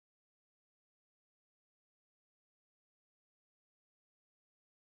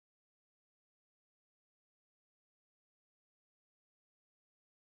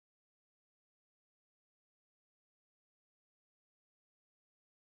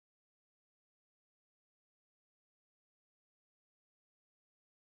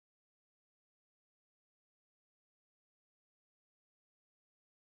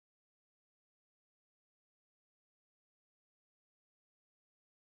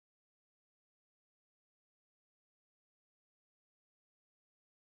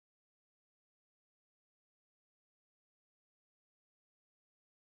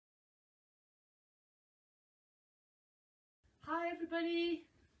Hi everybody,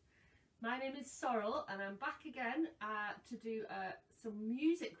 my name is Sorrel and I'm back again to do some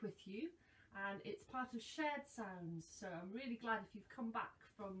music with you, and it's part of Shared Sounds, so I'm really glad if you've come back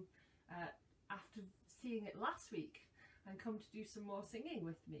from after seeing it last week and come to do some more singing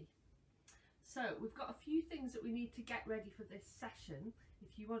with me. So we've got a few things that we need to get ready for this session.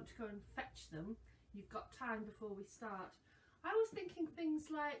 If you want to go and fetch them, you've got time before we start. I was thinking things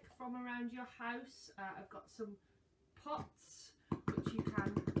like from around your house. I've got some pots which you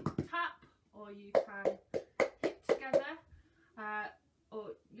can tap or you can hit together,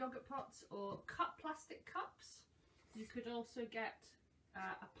 or yogurt pots or plastic cups. You could also get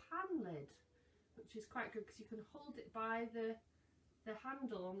a pan lid, which is quite good because you can hold it by the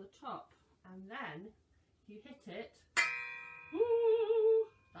handle on the top, and then if you hit it, woo,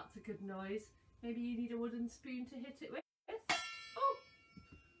 that's a good noise. Maybe you need a wooden spoon to hit it with. Oh.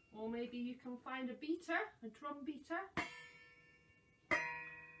 Or maybe you can find a beater, a drum beater,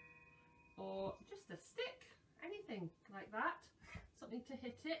 or just a stick, anything like that, something to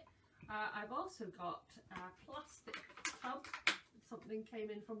hit it. I've also got a plastic tub, something came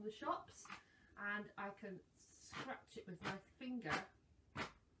in from the shops, and I can scratch it with my finger.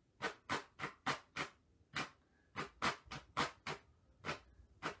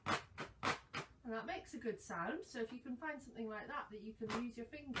 And that makes a good sound, so if you can find something like that you can use your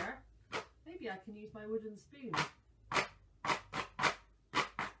finger, maybe I can use my wooden spoon.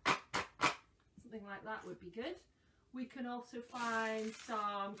 Something like that would be good. We can also find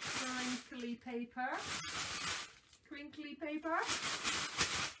some crinkly paper,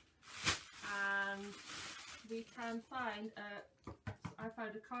 and we can find, I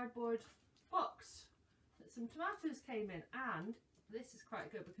found a cardboard box that some tomatoes came in, and this is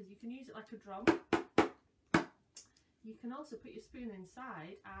quite good because you can use it like a drum. You can also put your spoon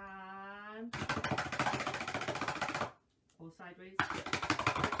inside and, or sideways,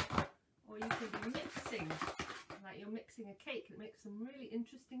 or you can be mixing, like you're mixing a cake. It makes some really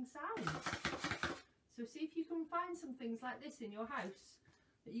interesting sounds. So see if you can find some things like this in your house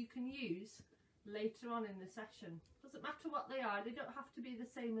that you can use later on in the session. Doesn't matter what they are, they don't have to be the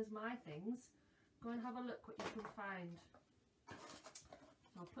same as my things. Go and have a look what you can find.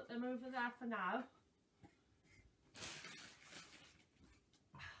 I'll put them over there for now.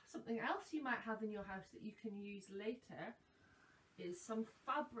 Something else you might have in your house that you can use later is some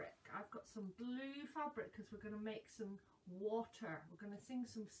fabric. I've got some blue fabric because we're going to make some water. We're going to sing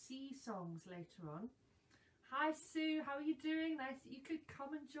some sea songs later on. Hi Sue, how are you doing? Nice that you could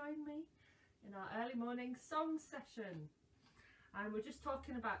come and join me in our early morning song session. And we're just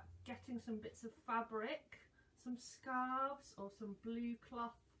talking about getting some bits of fabric, some scarves or some blue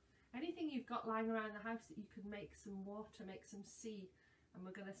cloth, anything you've got lying around the house that you can make some water, make some sea, and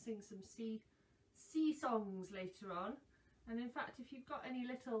we're going to sing some sea songs later on. And in fact, if you've got any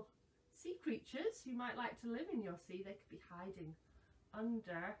little sea creatures who might like to live in your sea, they could be hiding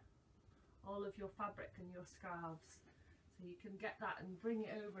under all of your fabric and your scarves. So you can get that and bring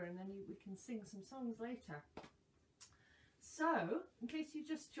it over, and then we can sing some songs later. So, in case you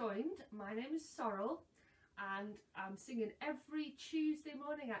just joined, my name is Sorrel, and I'm singing every Tuesday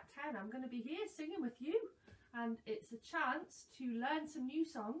morning at 10. I'm going to be here singing with you, and it's a chance to learn some new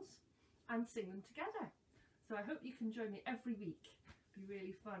songs and sing them together. So I hope you can join me every week. It'll be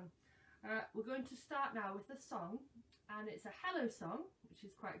really fun. We're going to start now with a song, and it's a hello song, which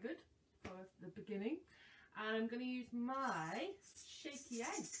is quite good for the beginning. And I'm going to use my shaky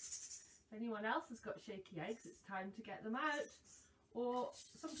eggs. If anyone else has got shaky eggs, it's time to get them out. Or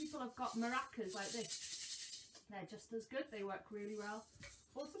some people have got maracas like this. They're just as good, they work really well.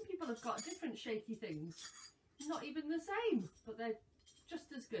 Or some people have got different shaky things, not even the same, but they're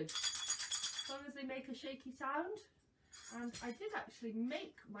just as good, as long as they make a shaky sound. And I did actually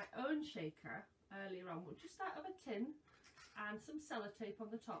make my own shaker earlier on, just out of a tin and some sellotape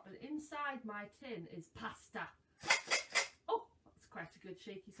on the top, and inside my tin is pasta. Oh, that's quite a good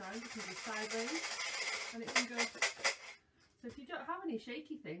shaky sound. It can go sideways and it can go. So if you don't have any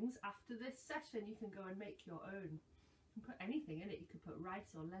shaky things, after this session you can go and make your own. You can put anything in it. You could put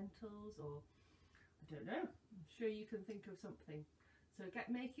rice or lentils, or I don't know, I'm sure you can think of something. So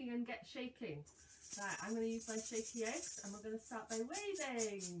get making and get shaking. Right, I'm going to use my shaky eggs, and we're going to start by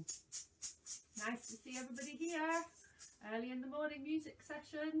waving. Nice to see everybody here. Early in the morning music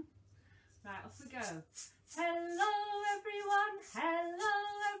session. Right, off we go. Hello everyone,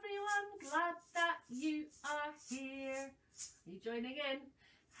 glad that you are here. Are you joining in?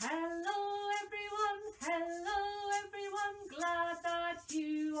 Hello everyone, glad that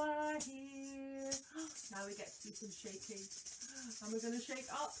you are here. Now we get to do some shaking, and we're going to shake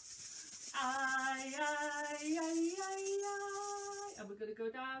up I, and we're going to go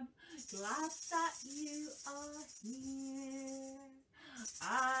down. Glad that you are here.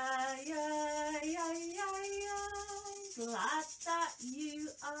 I, glad that you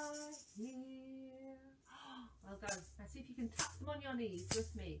are here. Well done. Now see if you can tap them on your knees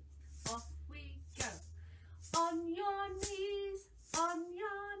with me. Off we go. On your knees, on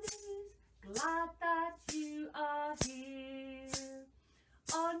your knees. Glad that you are here.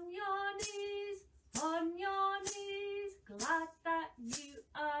 On your knees, on your knees. Glad that you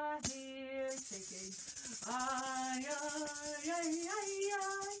are here. Shaking. Ay,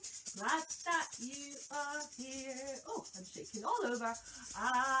 glad that you are here. Oh, I'm shaking all over.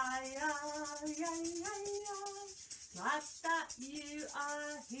 Ay, glad that you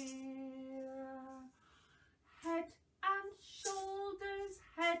are here. Head and shoulders,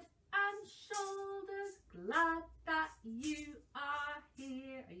 head and shoulders. Glad that you are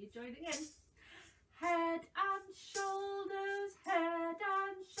here. Are you joining in? Head and shoulders, head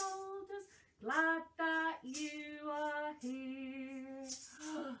and shoulders. Glad that you are here.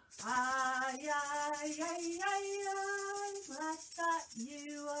 Ay, glad that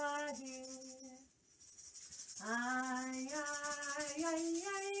you are here. Ay,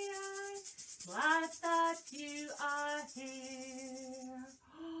 glad that you are here.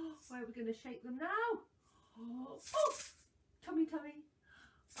 Where are we going to shake them now? Oh, tummy, tummy.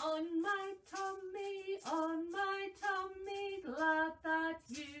 On my tummy, glad that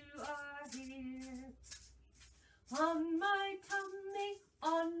you are here. On my tummy,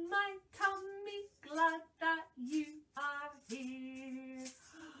 glad that you are here.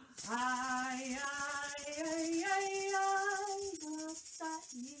 Ay, glad that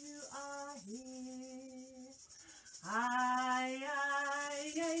you are here. Ay,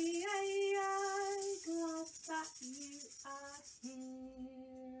 glad that you are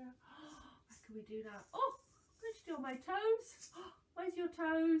here. What can we do now? Oh, I'm going to do on my toes. Where's your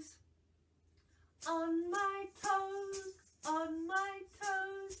toes? On my toes,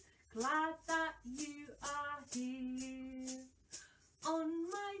 glad that you are here. On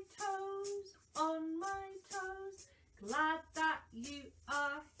my toes, glad that you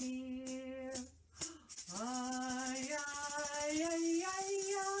are here. Ay,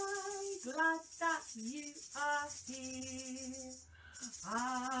 glad that you are here.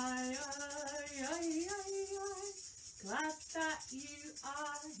 Ay, glad that you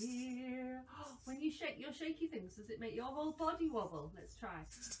are here. When you shake your shaky things, does it make your whole body wobble? Let's try.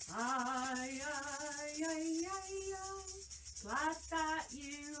 Ay, glad that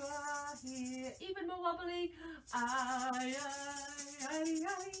you are here. Even more wobbly. Ay,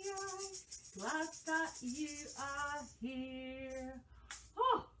 glad that you are here.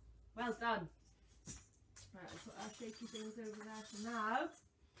 Oh, well done. Right, I'll put our shaky things over there for now.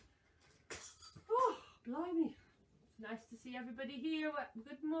 Oh, blimey. It's nice to see everybody here.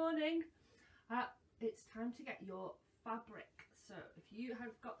 Good morning. It's time to get your fabric. So if you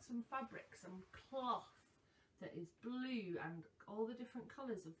have got some fabric, some cloth that is blue and all the different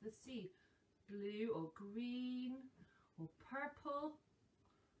colours of the sea, blue or green or purple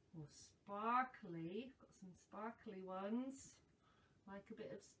or sparkly, got some sparkly ones, like a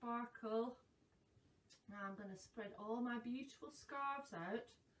bit of sparkle. Now I'm going to spread all my beautiful scarves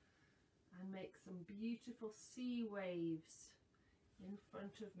out and make some beautiful sea waves in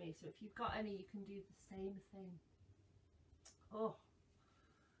front of me. So if you've got any, you can do the same thing. Oh,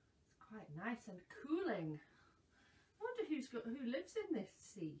 it's quite nice and cooling. I wonder who lives in this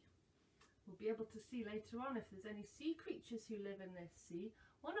sea. We'll be able to see later on if there's any sea creatures who live in this sea.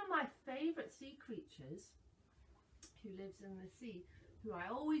 One of my favourite sea creatures who lives in the sea, who I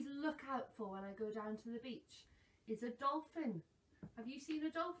always look out for when I go down to the beach, is a dolphin. Have you seen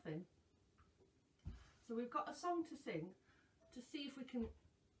a dolphin? So we've got a song to sing to see if we can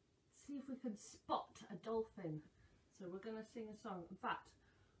spot a dolphin. So we're going to sing a song. In fact,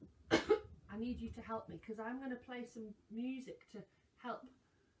 I need you to help me, because I'm going to play some music to help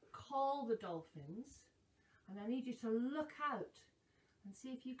call the dolphins, and I need you to look out and see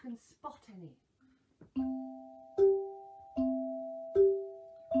if you can spot any.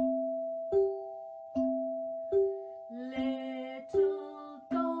 Little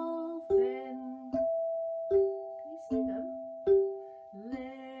dolphin, can you see them?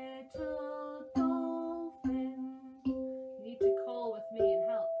 Little dolphin, you need to call with me and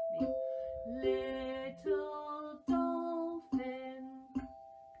help me. Little dolphin,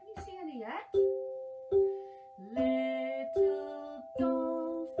 can you see any yet? Little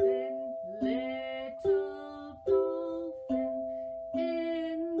dolphin, little dolphin.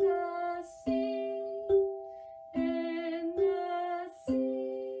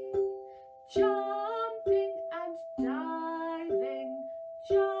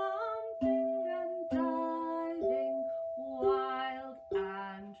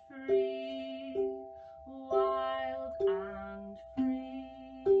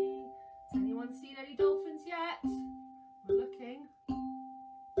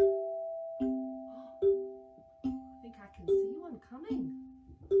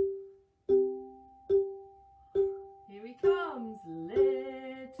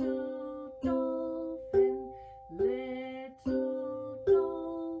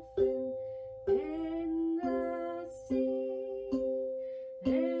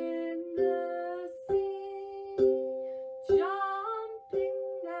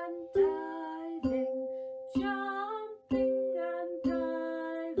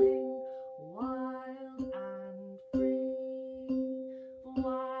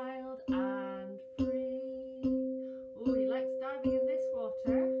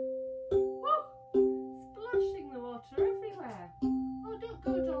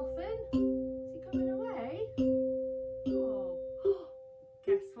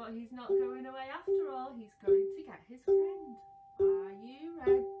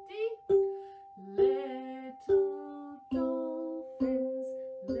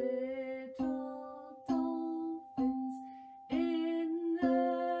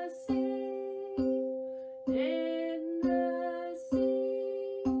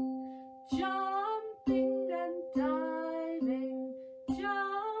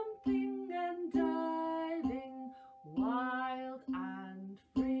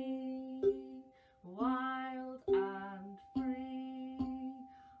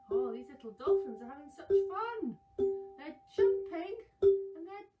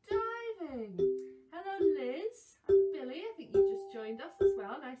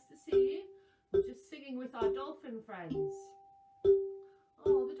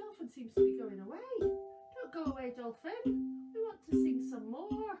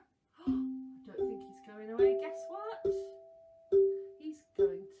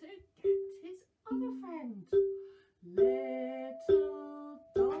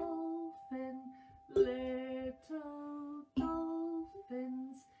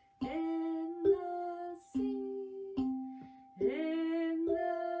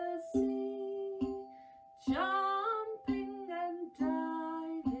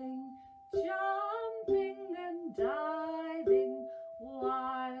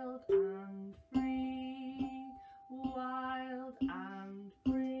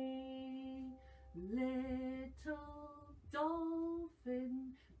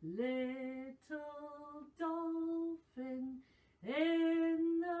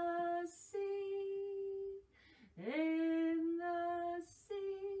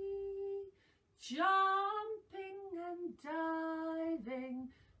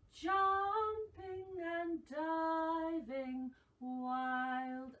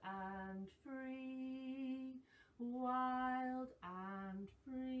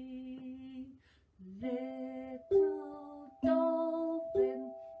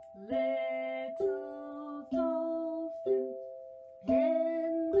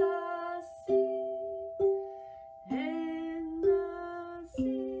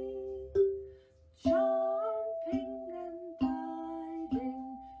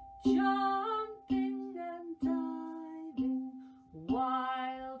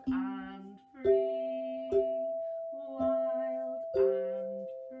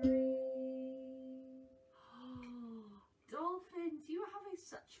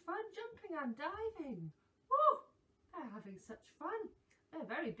 They're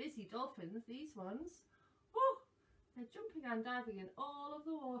very busy dolphins, these ones. Oh, they're jumping and diving in all of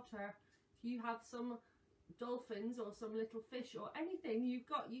the water. If you have some dolphins or some little fish or anything you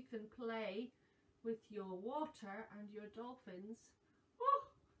can play with your water and your dolphins.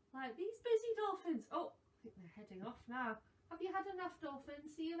 Oh, like these busy dolphins. Oh, I think they're heading off now. Have you had enough,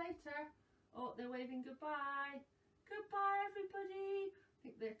 dolphins? See you later. Oh, they're waving goodbye. Goodbye, everybody. I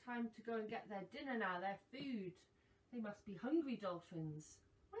think they're time to go and get their dinner now, their food. They must be hungry, dolphins.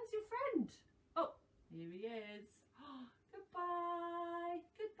 Where's your friend? Oh, here he is. Oh, goodbye.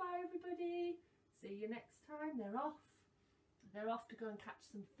 Goodbye, everybody. See you next time. They're off. They're off to go and catch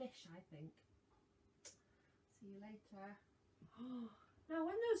some fish, I think. See you later. Oh, now,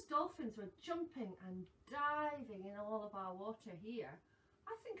 when those dolphins were jumping and diving in all of our water here,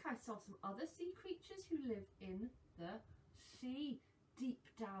 I think I saw some other sea creatures who live in the sea, deep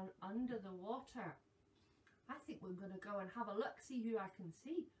down under the water. I think we're going to go and have a look, see who I can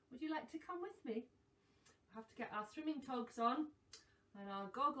see. Would you like to come with me? We have to get our swimming togs on and our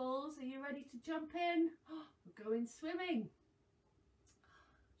goggles. Are you ready to jump in? Oh, we're going swimming.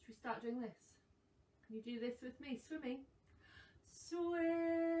 Should we start doing this? Can you do this with me? Swimming.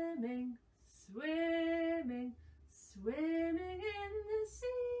 Swimming, swimming, swimming in the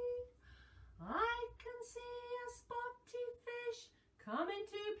sea. I can see a spotty fish coming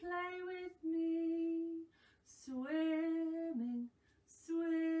to play with me. Swimming,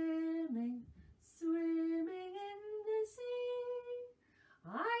 swimming, swimming in the sea.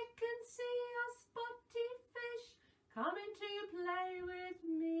 I can see a spotty fish coming to play with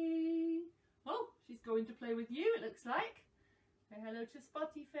me. Oh, she's going to play with you, it looks like. Say hello to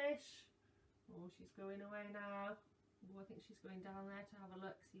Spotty Fish. Oh, she's going away now. Oh, I think she's going down there to have a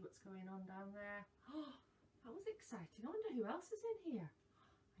look, see what's going on down there. Oh, that was exciting. I wonder who else is in here.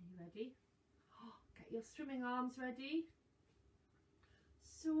 Are you ready? Oh, get your swimming arms ready.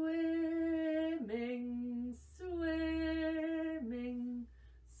 Swimming, swimming,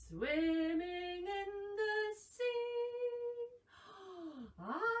 swimming in the sea.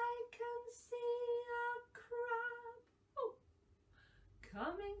 I can see a crab. Oh,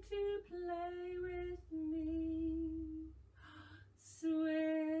 coming to play with me.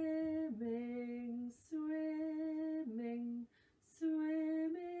 Swimming, swimming,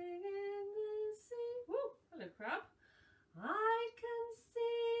 swimming in the sea. Woo, hello crab. I can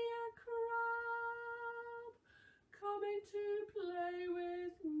see a crab coming to play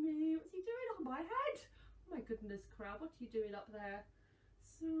with me. What's he doing on my head? Oh my goodness, crab, what are you doing up there?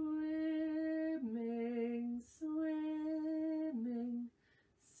 Swimming, swimming,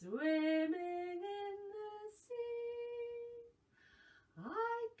 swimming in the sea.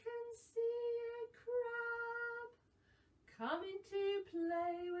 I can see a crab coming to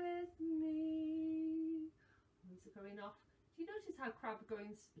play with me. Where's it going off? Do you notice how crab is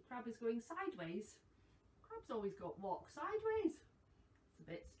going sideways? Crab's always walk sideways. It's a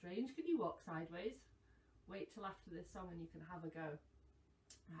bit strange. Can you walk sideways? Wait till after this song and you can have a go.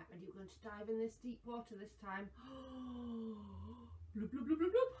 Right, ready? We're going to dive in this deep water this time. Bloop, bloop, bloop,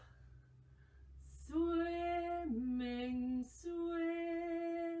 bloop, bloop. Swimming,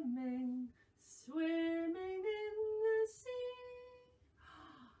 swimming, swimming in the sea.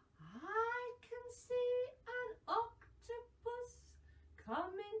 I can see an octopus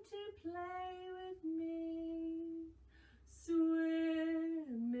coming to play with me.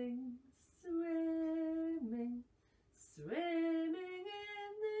 Swimming, swimming, swimming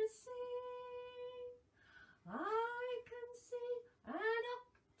in the sea. I can see an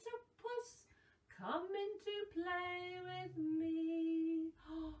octopus coming to play with me.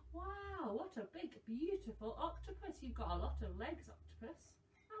 Oh, wow, what a big, beautiful octopus. You've got a lot of legs, octopus.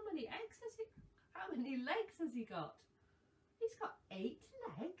 How many legs has he got? He's got 8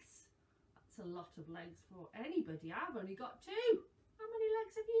 legs. That's a lot of legs for anybody. I've only got 2. How many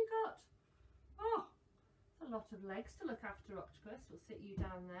legs have you got? Oh, it's a lot of legs to look after, octopus. We'll sit you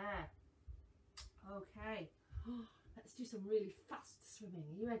down there. Okay. Let's do some really fast swimming.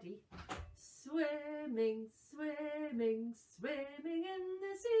 Are you ready? Swimming, swimming, swimming in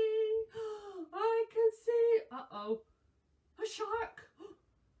the sea. I can see, uh-oh, a shark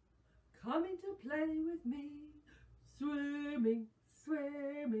coming to play with me. Swimming,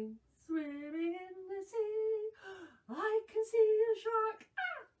 swimming, swimming in the sea. I can see a shark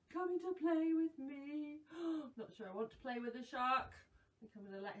coming to play with me. Not sure I want to play with a shark. I think I'm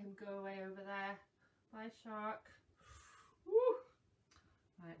going to let him go away over there. Bye, shark. Woo.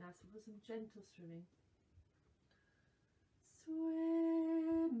 Right, now so for some gentle swimming.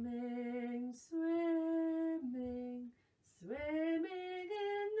 Swimming, swimming, swimming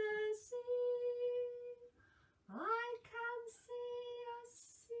in the sea. I can see a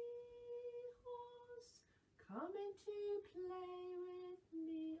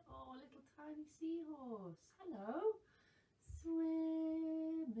seahorse. Hello.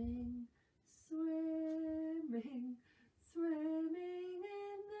 Swimming, swimming, swimming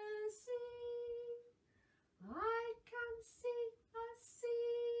in the sea. I can see a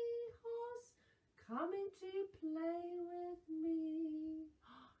seahorse coming to play with me.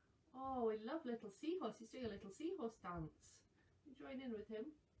 Oh, we love little seahorse. He's doing a little seahorse dance. You join in with him.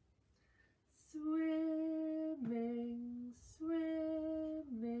 Swimming,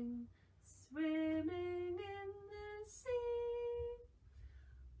 swimming, swimming in the sea.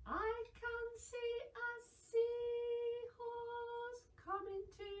 I can see a seahorse coming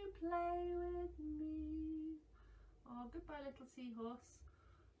to play with me. Oh, goodbye little seahorse.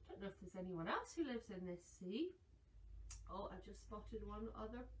 Don't know if there's anyone else who lives in this sea. Oh, I just spotted one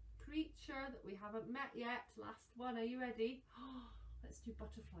other creature that we haven't met yet. Last one, are you ready? Let's do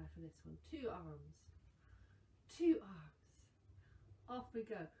butterfly for this one. 2 arms. 2 arms. Off we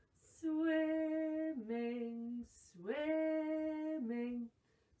go. Swimming, swimming,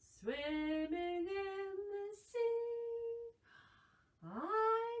 swimming in the sea.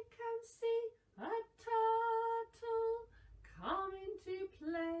 I can see a turtle coming to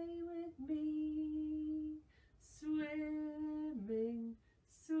play with me. Swimming,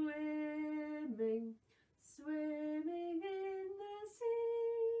 swimming, swimming in the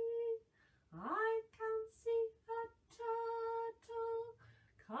sea. I can see a turtle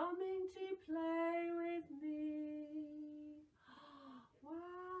coming to play with me.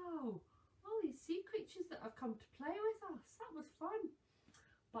 Wow, all these sea creatures that have come to play with us. That was fun.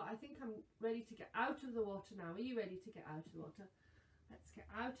 But I think I'm ready to get out of the water now. Are you ready to get out of the water? Let's get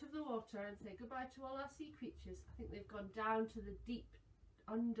out of the water and say goodbye to all our sea creatures. I think they've gone down to the deep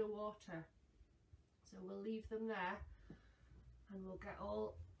underwater. So we'll leave them there and we'll get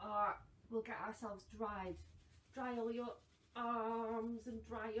ourselves dried. Dry all your arms and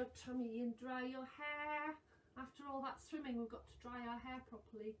dry your tummy and dry your hair. After all that swimming, we've got to dry our hair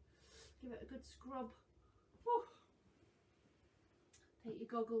properly. Give it a good scrub. Whew. Take your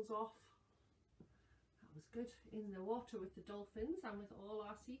goggles off. That was good. In the water with the dolphins and with all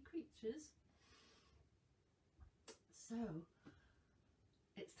our sea creatures. So,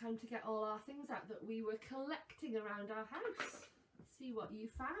 it's time to get all our things out that we were collecting around our house. Let's see what you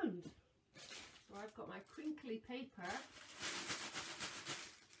found. So I've got my crinkly paper.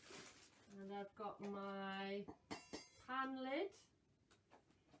 And I've got my pan lid.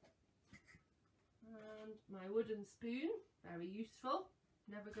 And my wooden spoon. Very useful.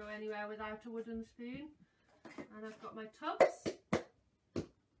 Never go anywhere without a wooden spoon. And I've got my tubs.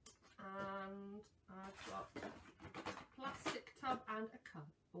 And I've got a plastic tub and a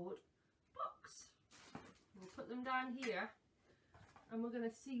cardboard box. We'll put them down here. And we're going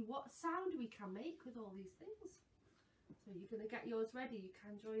to see what sound we can make with all these things. So you're going to get yours ready. You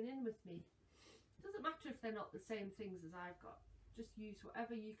can join in with me. Doesn't matter if they're not the same things as I've got. Just use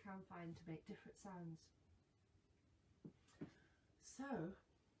whatever you can find to make different sounds. So,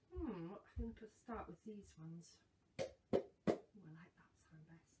 I think I'll start with these ones. Oh, I like that sound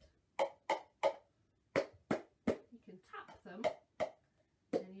best. You can tap them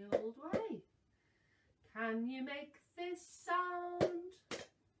any old way. Can you make this sound?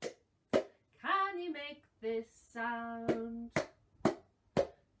 Can you make this sound?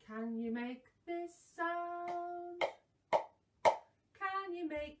 Can you make this sound? Can you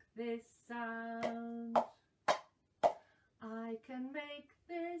make this sound? I can make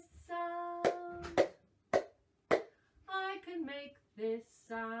this sound. I can make this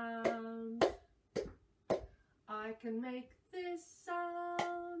sound. I can make this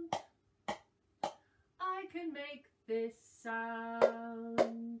sound. I can make this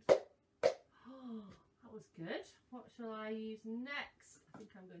sound. Oh, that was good. What shall I use next? I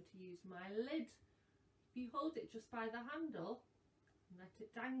think I'm going to use my lid. If you hold it just by the handle and let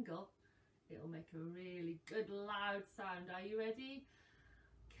it dangle, it'll make a really good loud sound. Are you ready?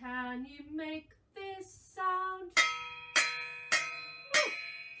 Can you make this sound? Woo!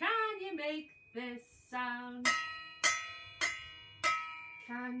 Can you make this sound?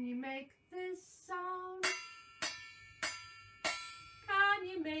 Can you make this sound? Can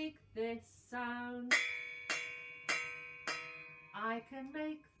you make this sound? I can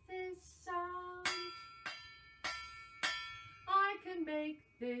make this sound. I can make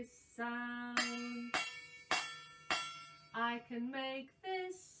this sound. I can make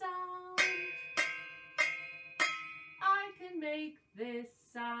this sound. I can make this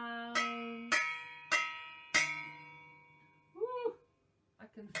sound. Woo! I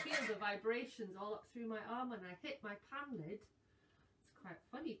can feel the vibrations all up through my arm when I hit my pan lid. It's quite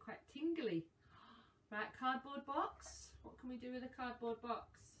funny, quite tingly. Right, cardboard box. What can we do with a cardboard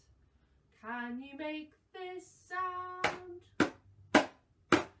box? Can you make this sound?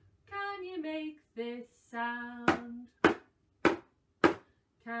 Can you make this sound?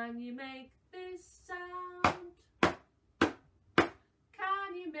 Can you make this sound?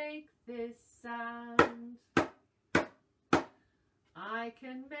 Can you make this sound? I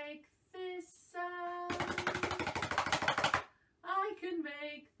can make this sound. I can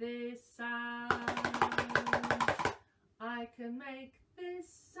make this sound. I can make this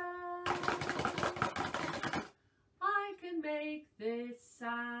sound. I can make this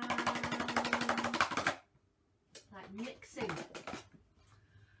sound. Like mixing.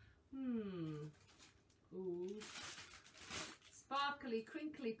 Ooh. Sparkly,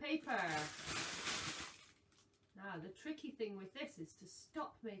 crinkly paper. Now the tricky thing with this is to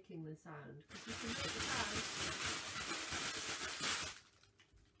stop making the sound, because you can make the sound,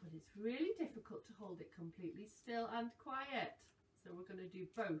 but it's really difficult to hold it completely still and quiet. So we're going to do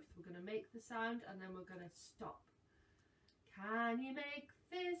both. We're going to make the sound and then we're going to stop. Can you make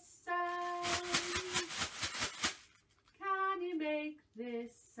this sound? Can you make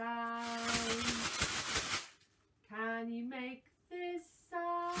this sound? Can you make this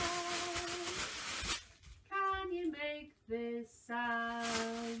sound? Can you make this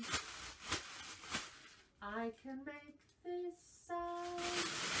sound? I can make this sound.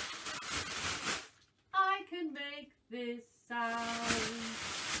 I can make this sound.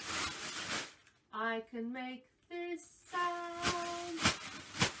 I can make this sound.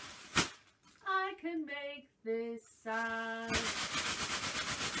 I can make this sound.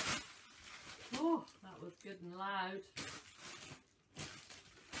 Oh, that was good and loud.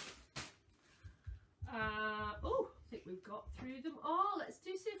 Oh, I think we've got through them all. Let's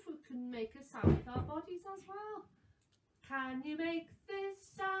see if we can make a sound with our bodies as well. Can you make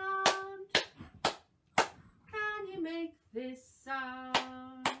this sound? Can you make this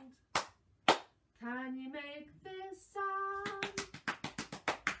sound? Can you make this sound?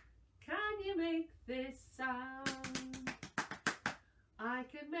 Can you make this sound? I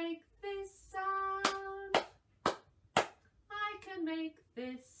can make this sound. I can make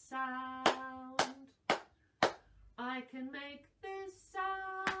this sound. I can make this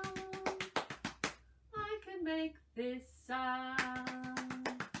sound. I can make this sound.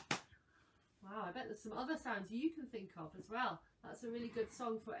 Wow, I bet there's some other sounds you can think of as well. That's a really good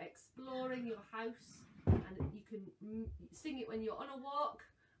song for exploring your house, and you can sing it when you're on a walk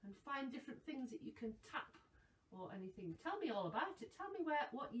and find different things that you can tap or anything. Tell me all about it. Tell me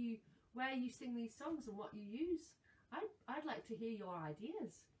where you sing these songs and what you use. I'd like to hear your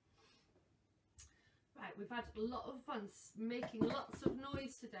ideas. Right, we've had a lot of fun making lots of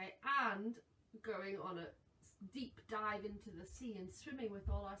noise today and going on a deep dive into the sea and swimming with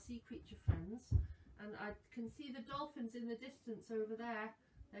all our sea creature friends. And I can see the dolphins in the distance over there.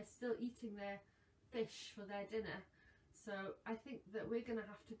 They're still eating their fish for their dinner. So I think that we're going to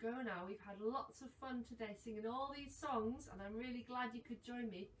have to go now. We've had lots of fun today singing all these songs, and I'm really glad you could join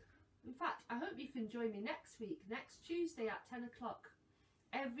me. In fact, I hope you can join me next week, next Tuesday at 10 o'clock.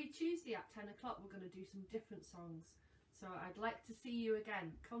 Every Tuesday at 10 o'clock we're going to do some different songs. So I'd like to see you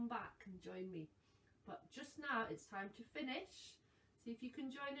again. Come back and join me. But just now it's time to finish. See if you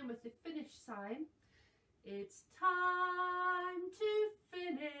can join in with the finish sign. It's time to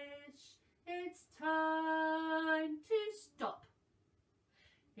finish. It's time to stop.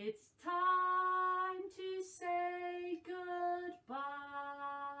 It's time to say goodbye.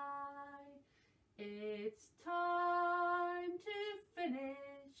 It's time to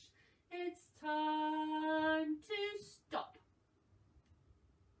finish. It's time to stop.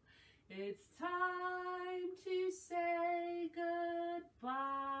 It's time to say goodbye.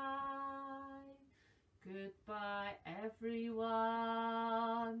 Goodbye, everyone.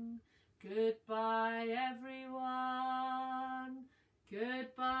 Goodbye, everyone.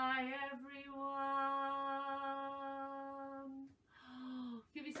 Goodbye, everyone.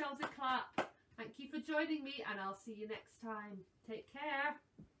 Give yourselves a clap. Thank you for joining me, and I'll see you next time. Take care.